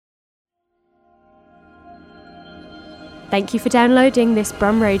Thank you for downloading this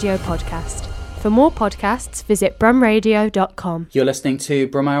Brum Radio podcast. For more podcasts, visit brumradio.com. You're listening to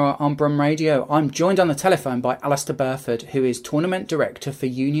Brum Hour on Brum Radio. I'm joined on the telephone by Alistair Burford, who is Tournament Director for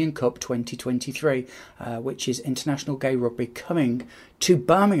Union Cup 2023, which is International Gay Rugby coming to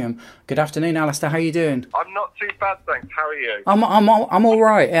Birmingham. Good afternoon, Alistair. How are you doing? I'm not too bad, thanks. How are you? I'm all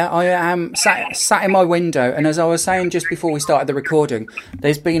right. I am sat in my window, and as I was saying just before we started the recording,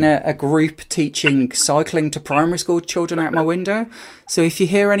 there's been a group teaching cycling to primary school children out my window. So if you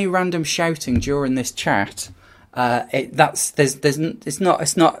hear any random shouting during this chat,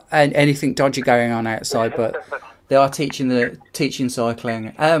 it's not anything dodgy going on outside, but they are teaching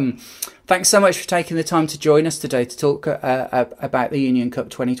cycling. Thanks so much for taking the time to join us today to talk about the Union Cup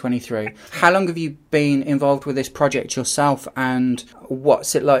 2023. How long have you been involved with this project yourself, and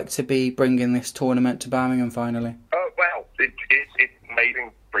what's it like to be bringing this tournament to Birmingham finally? Well, it's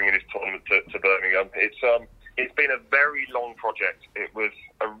amazing bringing this tournament to Birmingham. It's been a very long project. It was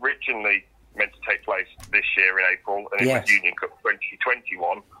originally meant to take place this year in April, and it was Union Cup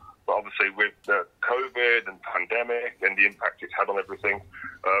 2021. But obviously with the COVID and pandemic and the impact it's had on everything,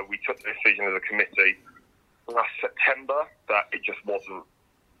 we took the decision as a committee last September that it just wasn't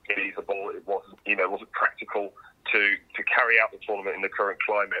feasible. It wasn't practical to carry out the tournament in the current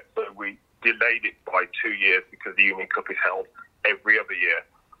climate. So we delayed it by 2 years because the Union Cup is held every other year.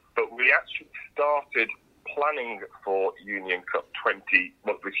 But we actually started planning for Union Cup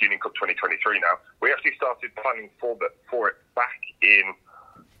 2023 now. We actually started planning for it back in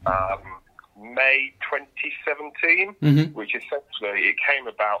May 2017, which essentially it came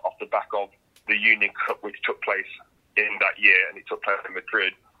about off the back of the Union Cup, which took place in that year, and it took place in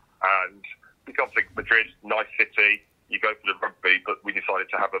Madrid. And because Madrid, nice city, you go for the rugby, but we decided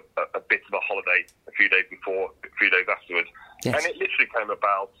to have a bit of a holiday a few days before, a few days afterwards. Yes. And it literally came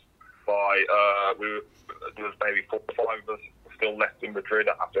about by there was maybe 4 or 5 of us still left in Madrid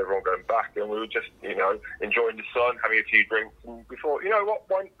after everyone going back, and we were just enjoying the sun, having a few drinks, and we thought,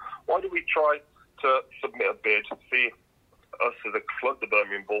 why do we try to submit a bid, see if us as a club, the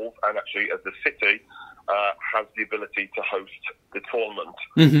Birmingham Bulls, and actually as the city has the ability to host the tournament,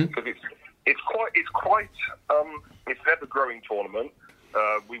 because it's an ever-growing tournament.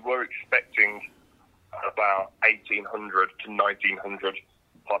 We were expecting about 1,800 to 1,900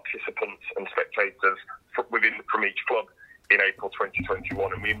 participants and spectators from each club in April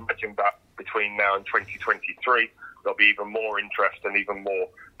 2021, and we imagine that between now and 2023 there'll be even more interest and even more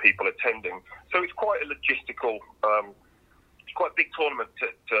people attending. So it's quite a logistical, it's quite a big tournament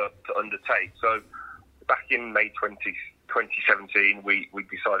to undertake. So back in May 2017, we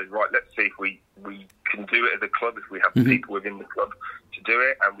decided, right, let's see if we can do it as a club, if we have people within the club to do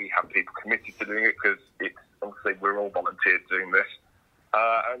it, and we have people committed to doing it, because it's obviously we're all volunteers doing this.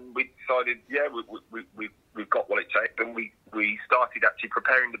 And we decided, we've got what it takes, and we started actually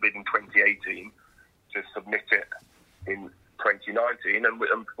preparing the bid in 2018 to submit it in 2019, and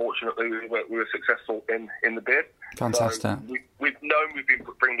unfortunately we were successful in the bid. Fantastic. So we've been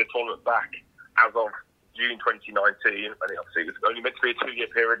bringing the tournament back as of June 2019, and obviously it was only meant to be a 2-year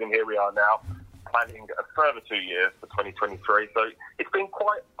period, and here we are now planning a further 2 years for 2023. So it's been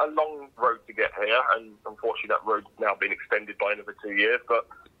quite a long road to get here, and unfortunately that road's now been extended by another 2 years, but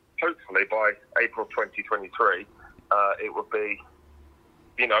hopefully by April 2023 it will be,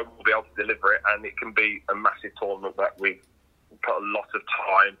 we'll be able to deliver it, and it can be a massive tournament that we put a lot of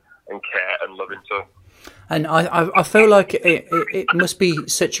time and care and love into. And I feel like it must be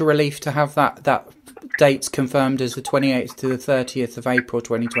such a relief to have that dates confirmed as the 28th to the 30th of April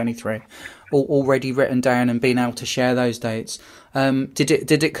 2023, already written down and being able to share those dates.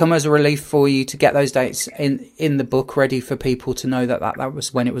 Did it come as a relief for you to get those dates in the book ready for people to know that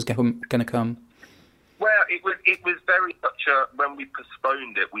was when it was going to come? Well, it was very much when we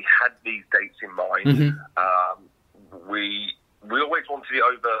postponed it, we had these dates in mind. We always wanted it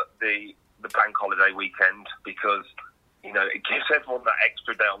over the bank holiday weekend, because it gives everyone that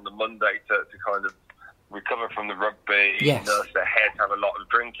extra day on the Monday to kind of recover from the rugby, nurse their head, have a lot of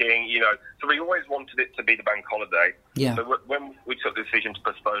drinking, So we always wanted it to be the bank holiday. Yeah. So when we took the decision to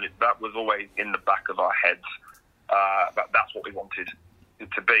postpone it, that was always in the back of our heads. That's what we wanted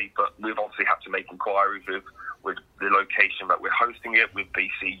it to be. But we've obviously had to make inquiries with the location that we're hosting it, with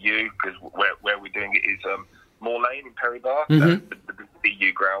BCU, because where we're doing it is Moor Lane in Perry Bar, the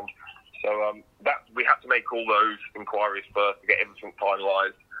BCU ground. So that we had to make all those inquiries first to get everything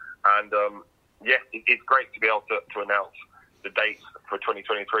finalised. And it's great to be able to announce the dates for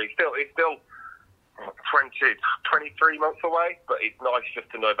 2023. It's still 23 months away, but it's nice just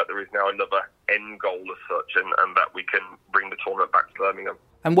to know that there is now another end goal as such, and that we can bring the tournament back to Birmingham.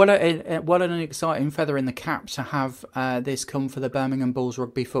 And what an exciting feather in the cap to have this come for the Birmingham Bulls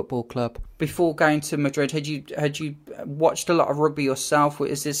Rugby Football Club. Before going to Madrid, had you watched a lot of rugby yourself?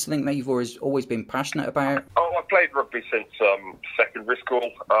 Is this something that you've always been passionate about? Oh, I played rugby since secondary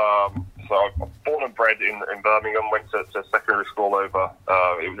school. So I'm born and bred in Birmingham. Went to secondary school over.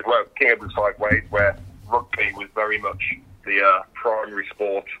 It was King Edward V Wade, where rugby was very much the primary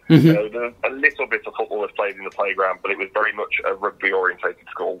sport. Mm-hmm. There was a little bit of football was played in the playground, but it was very much a rugby-orientated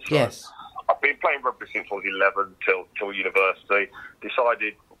school. So yes. I've been playing rugby since I was 11 till university.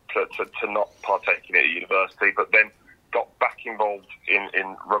 Decided to not partake in it at university, but then got back involved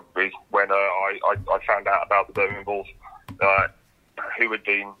in rugby when I found out about the Birmingham Bulls, who had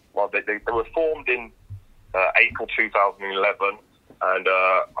been, well, they were formed in April 2011. And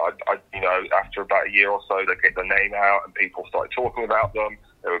after about a year or so, they get the name out, and people started talking about them.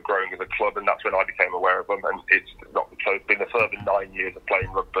 They were growing as a club, and that's when I became aware of them. And it's been a further 9 years of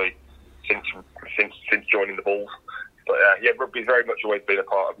playing rugby since joining the Bulls. But rugby's very much always been a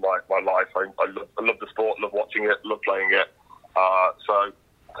part of my life. I love the sport, love watching it, love playing it. So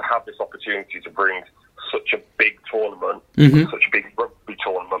to have this opportunity to bring such a big tournament, mm-hmm. such a big rugby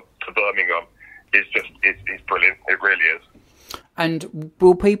tournament to Birmingham is brilliant. It really is. And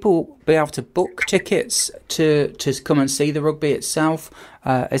will people be able to book tickets to come and see the rugby itself?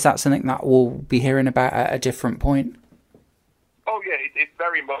 Is that something that we'll be hearing about at a different point? Oh yeah, it's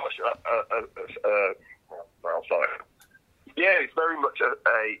very much it's very much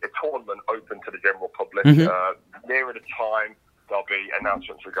a tournament open to the general public. Mm-hmm. Nearer the time, there'll be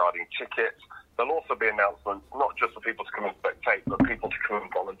announcements regarding tickets. There'll also be announcements not just for people to come and spectate, but people to come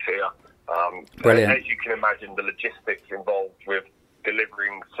and volunteer. Brilliant. As you can imagine, the logistics involved with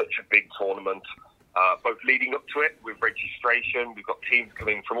delivering such a big tournament, both leading up to it with registration. We've got teams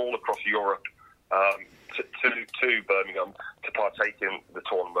coming from all across Europe to Birmingham to partake in the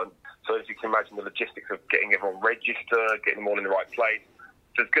tournament. So as you can imagine, the logistics of getting everyone registered, getting them all in the right place,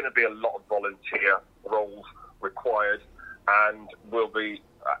 there's going to be a lot of volunteer roles required, and we'll be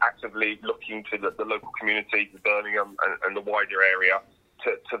actively looking to the local community, the Birmingham and the wider area,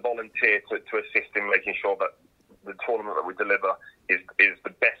 to volunteer to assist in making sure that the tournament that we deliver is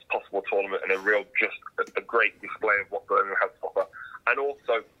the best possible tournament and a great display of what Birmingham has to offer, and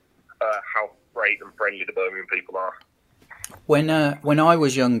also how great and friendly the Birmingham people are. When I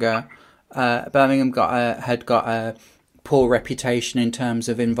was younger, Birmingham had got a poor reputation in terms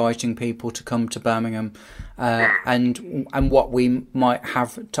of inviting people to come to Birmingham, and what we might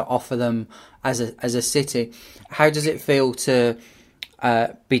have to offer them as a city. How does it feel to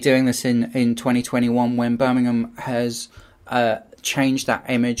be doing this in 2021 when Birmingham has changed that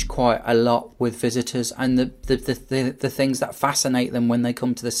image quite a lot with visitors and the things that fascinate them when they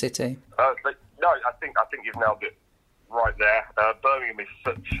come to the city? I think you've nailed it right there. Birmingham is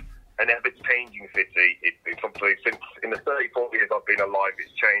such an ever-changing city. It's obviously, since in the 34 years I've been alive,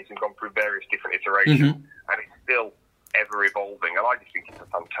 it's changed and gone through various different iterations, mm-hmm. and it's still ever evolving. And I just think it's a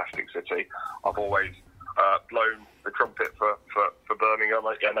fantastic city. I've always blown the trumpet for Birmingham.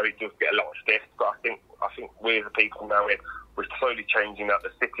 I know it does get a lot of stiff, but I think we as a people now we're slowly changing that.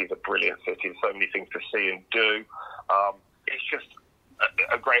 The city is a brilliant city. There's so many things to see and do. It's just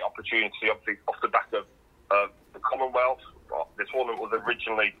a great opportunity, obviously, off the back of the Commonwealth. The tournament was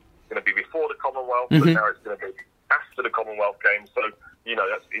originally going to be before the Commonwealth, mm-hmm. but now it's going to be after the Commonwealth Games. So,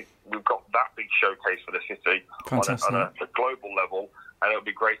 we've got that big showcase for the city on a global level, and it would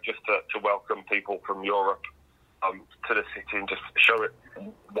be great just to welcome people from Europe to the city and just show it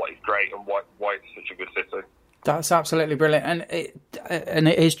what is great and why it's such a good city. That's absolutely brilliant, and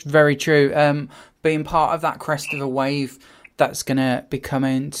it is very true. Being part of that crest of a wave that's going to be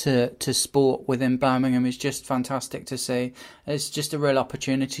coming to sport within Birmingham is just fantastic to see. It's just a real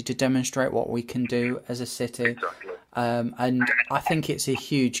opportunity to demonstrate what we can do as a city. Exactly. And I think it's a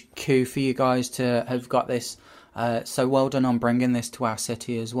huge coup for you guys to have got this. So well done on bringing this to our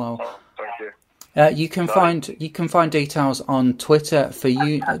city as well. Thank you. You can find details on Twitter for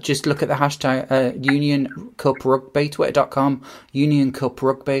you. Just look at the hashtag Union Cup Rugby, twitter.com Union Cup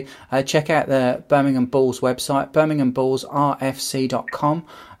Rugby. Check out the Birmingham Bulls website, birminghambullsrfc.com.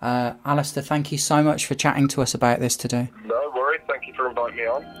 Alistair, thank you so much for chatting to us about this today. No worries. Thank you for inviting me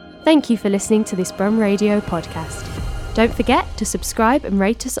on. Thank you for listening to this Brum Radio podcast. Don't forget to subscribe and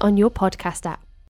rate us on your podcast app.